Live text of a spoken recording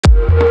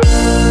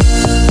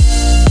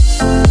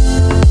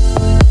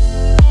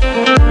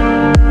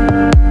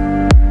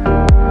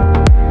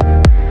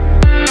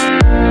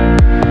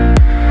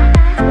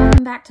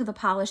back to the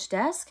Polish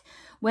Desk.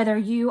 Whether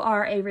you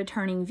are a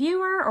returning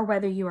viewer or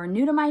whether you are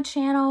new to my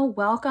channel,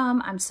 welcome.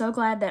 I'm so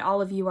glad that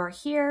all of you are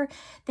here.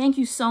 Thank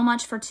you so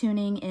much for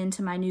tuning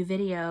into my new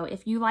video.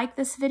 If you like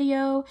this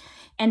video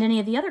and any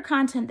of the other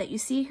content that you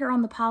see here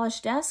on the Polish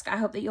Desk, I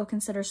hope that you'll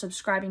consider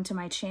subscribing to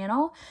my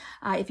channel.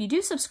 If you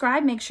do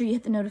subscribe, make sure you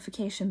hit the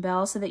notification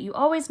bell so that you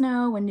always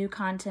know when new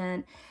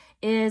content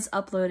is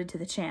uploaded to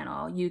the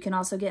channel. You can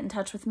also get in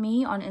touch with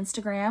me on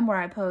Instagram,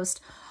 where I post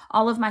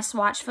all of my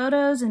swatch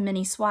photos and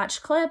mini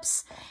swatch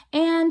clips,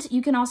 and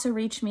you can also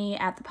reach me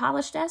at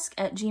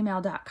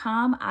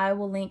thepolishdesk@gmail.com. I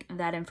will link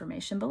that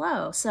information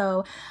below.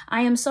 So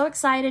I am so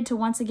excited to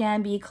once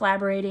again be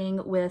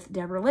collaborating with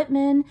Deborah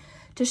Lippmann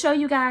to show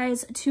you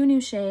guys 2 new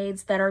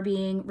shades that are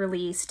being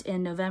released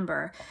in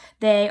November.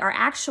 They are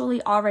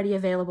actually already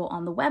available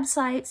on the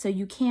website, so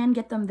you can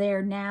get them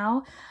there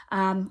now.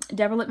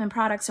 Deborah Lippmann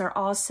products are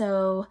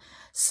also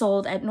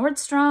sold at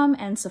Nordstrom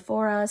and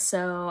Sephora,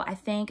 so I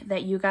think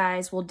that you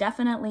guys will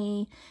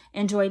definitely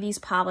enjoy these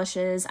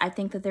polishes. I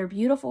think that they're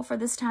beautiful for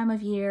this time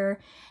of year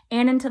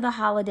and into the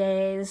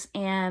holidays,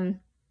 and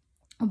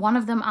one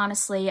of them,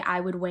 honestly,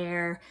 I would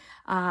wear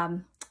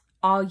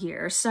all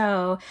year.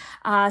 So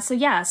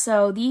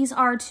these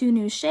are 2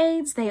 new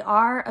shades. They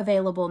are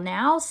available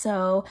now,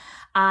 so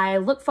I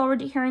look forward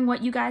to hearing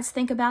what you guys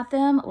think about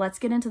them. Let's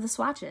get into the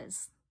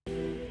swatches.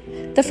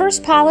 The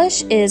first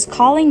polish is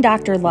Calling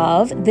Dr.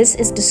 Love. This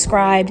is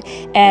described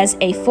as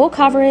a full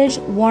coverage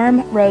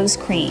warm rose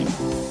cream.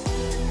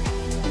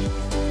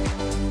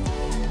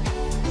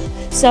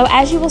 So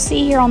as you will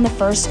see here on the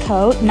first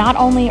coat, not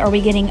only are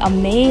we getting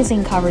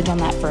amazing coverage on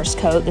that first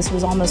coat, this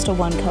was almost a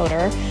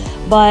 1-coater,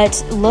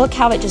 but look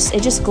how it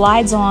just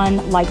glides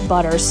on like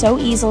butter so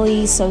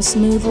easily, so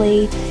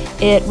smoothly.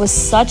 It was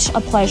such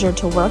a pleasure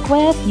to work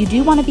with. You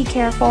do want to be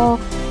careful.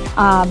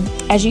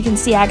 As you can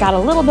see, I got a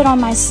little bit on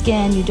my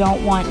skin. You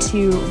don't want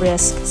to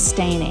risk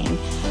staining.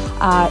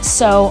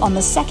 So on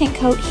the second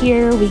coat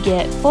here, we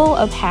get full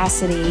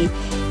opacity.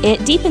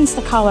 It deepens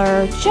the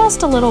color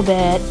just a little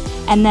bit.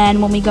 And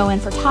then when we go in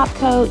for top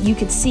coat, you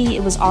could see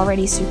it was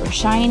already super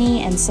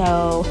shiny. And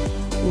so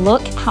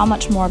look how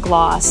much more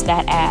gloss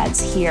that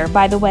adds here.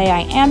 By the way,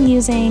 I am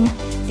using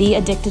the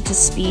Addicted to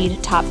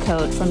Speed top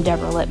coat from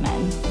Deborah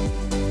Lippmann.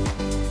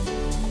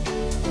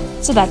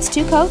 So that's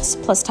 2 coats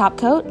plus top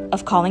coat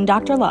of Calling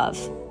Dr. Love.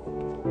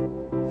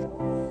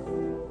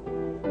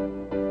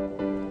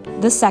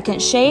 The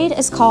second shade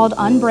is called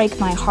Unbreak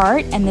My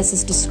Heart, and this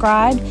is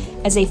described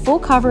as a full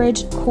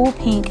coverage cool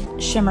pink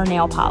shimmer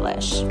nail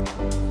polish.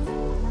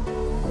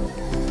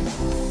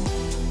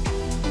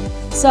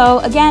 So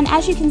again,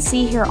 as you can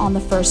see here on the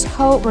first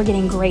coat, we're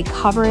getting great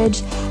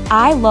coverage.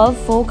 I love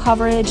full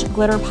coverage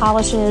glitter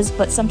polishes,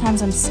 but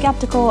sometimes I'm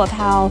skeptical of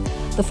how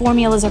the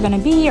formulas are going to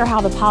be or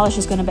how the polish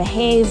is going to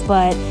behave,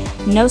 but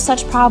no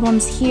such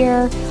problems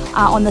here.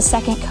 On the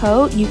second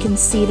coat, you can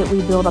see that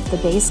we build up the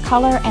base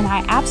color, and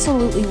I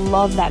absolutely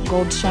love that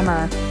gold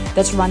shimmer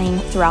that's running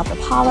throughout the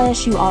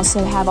polish. You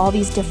also have all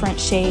these different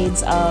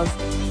shades of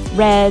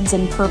reds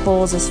and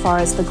purples as far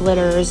as the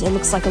glitters. It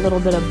looks like a little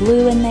bit of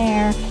blue in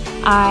there.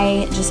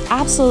 I just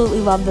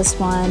absolutely love this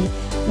one.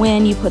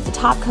 When you put the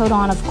top coat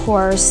on, of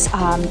course,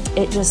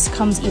 it just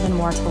comes even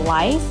more to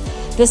life.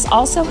 This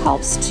also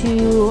helps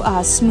to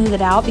smooth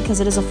it out because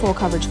it is a full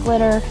coverage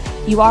glitter.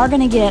 You are going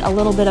to get a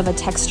little bit of a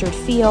textured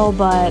feel,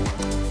 but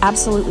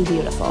absolutely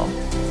beautiful.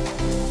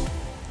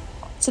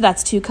 So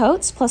that's 2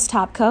 coats plus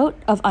top coat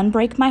of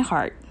Unbreak My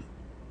Heart.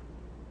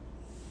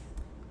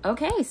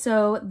 Okay,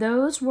 so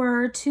those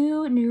were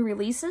 2 new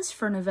releases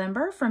for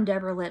November from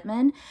Deborah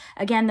Lippmann.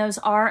 Again, those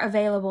are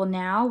available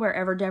now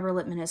wherever Deborah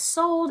Lippmann is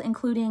sold,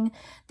 including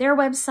their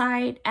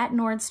website, at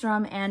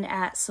Nordstrom, and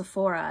at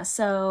Sephora.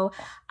 So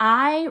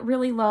I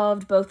really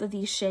loved both of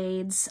these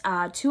shades.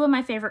 2 of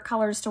my favorite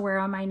colors to wear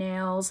on my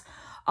nails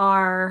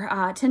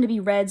tend to be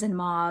reds and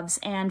mauves,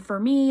 and for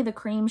me, the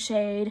cream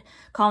shade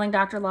Calling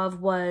Dr.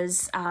 Love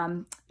was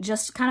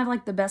just kind of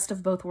like the best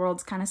of both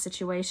worlds kind of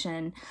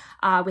situation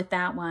with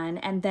that one.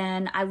 And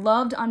then I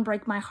loved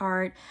Unbreak My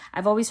Heart.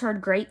 I've always heard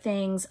great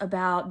things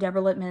about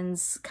Deborah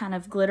Lippmann's kind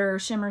of glitter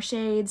shimmer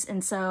shades,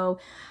 and so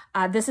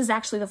this is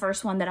actually the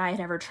first one that I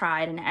had ever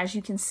tried, and as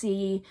you can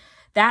see,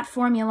 that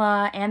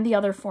formula and the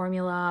other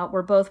formula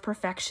were both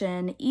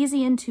perfection,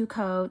 easy in 2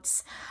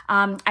 coats.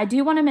 I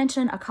do want to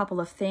mention a couple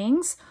of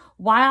things.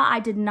 While I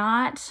did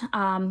not,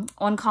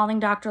 on Calling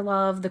Dr.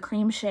 Love, the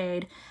cream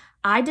shade,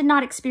 I did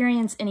not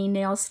experience any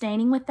nail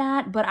staining with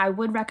that, but I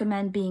would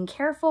recommend being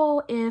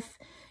careful if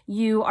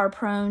you are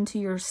prone to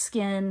your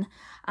skin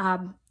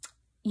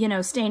you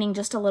know, staining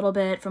just a little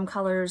bit from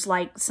colors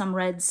like some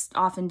reds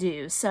often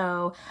do.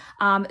 So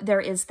there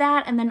is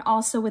that. And then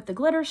also with the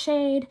glitter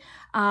shade,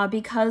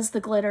 because the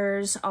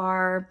glitters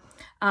are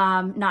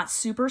not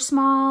super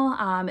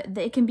small,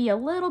 it can be a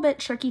little bit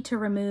tricky to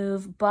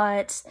remove,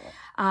 but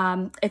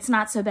it's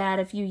not so bad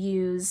if you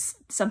use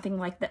something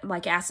like that,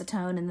 like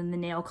acetone and then the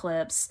nail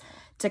clips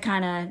to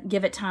kind of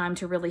give it time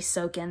to really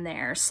soak in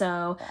there.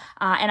 So,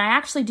 and I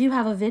actually do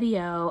have a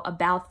video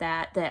about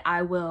that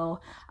I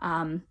will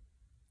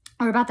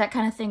or about that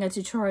kind of thing, a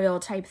tutorial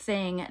type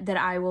thing that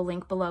I will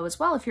link below as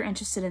well if you're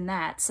interested in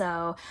that.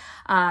 So,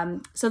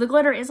 so the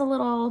glitter is a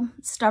little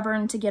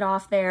stubborn to get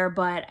off there,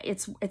 but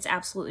it's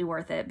absolutely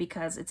worth it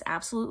because it's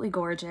absolutely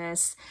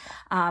gorgeous.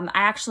 I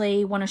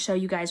actually want to show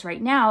you guys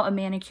right now a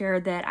manicure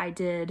that I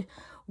did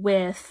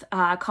with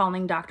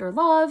Calling Dr.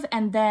 Love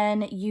and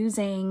then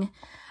using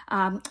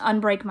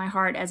Unbreak My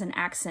Heart as an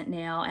accent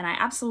nail, and I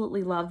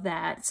absolutely love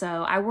that.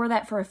 So I wore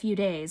that for a few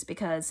days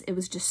because it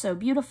was just so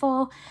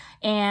beautiful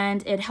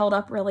and it held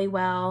up really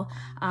well.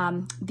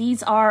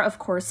 These are, of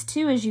course,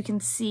 too, as you can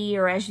see,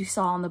 or as you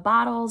saw on the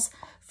bottles,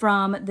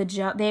 from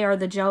they are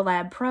the Gel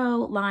Lab Pro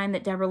line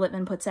that Deborah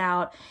Lippmann puts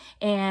out,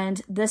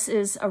 and this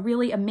is a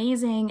really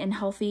amazing and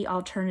healthy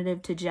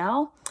alternative to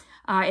gel.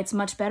 It's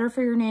much better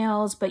for your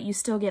nails, but you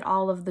still get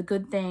all of the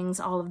good things,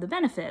 all of the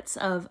benefits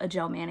of a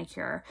gel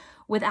manicure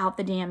without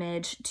the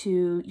damage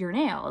to your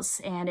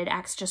nails. And it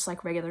acts just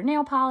like regular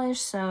nail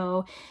polish.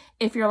 So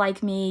if you're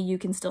like me, you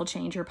can still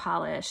change your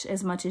polish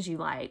as much as you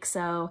like.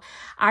 So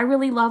I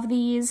really love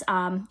these.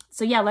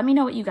 So yeah, let me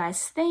know what you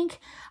guys think.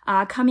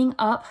 Coming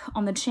up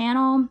on the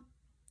channel,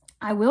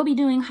 I will be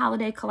doing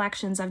holiday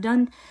collections. I've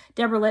done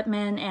Deborah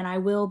Lippmann, and I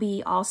will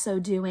be also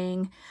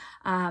doing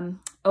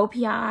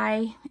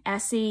OPI,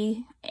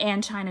 Essie,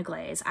 and China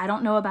Glaze. I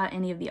don't know about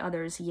any of the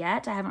others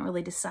yet. I haven't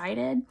really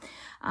decided.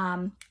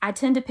 I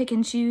tend to pick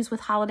and choose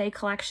with holiday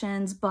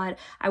collections, but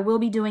I will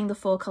be doing the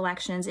full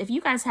collections. If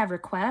you guys have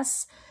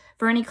requests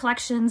for any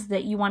collections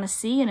that you want to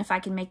see, and if I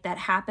can make that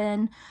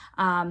happen,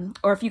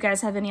 or if you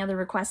guys have any other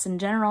requests in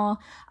general,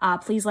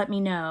 please let me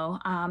know.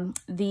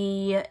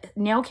 The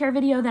nail care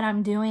video that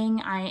I'm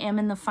doing, I am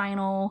in the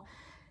final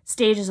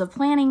stages of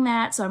planning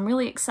that, so I'm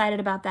really excited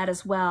about that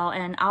as well,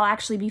 and I'll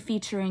actually be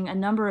featuring a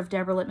number of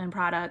Deborah Lippmann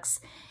products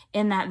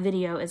in that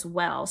video as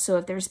well. So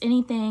if there's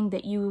anything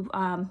that you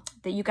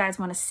guys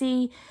want to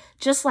see,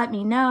 just let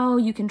me know.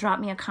 You can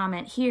drop me a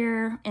comment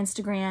here,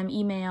 Instagram,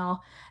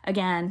 email.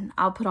 Again,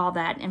 I'll put all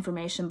that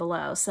information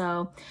below.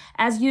 So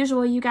as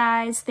usual, you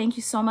guys, thank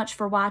you so much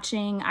for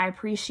watching. I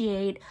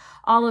appreciate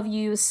all of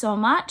you so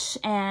much,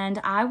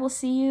 and I will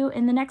see you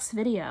in the next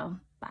video.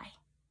 Bye.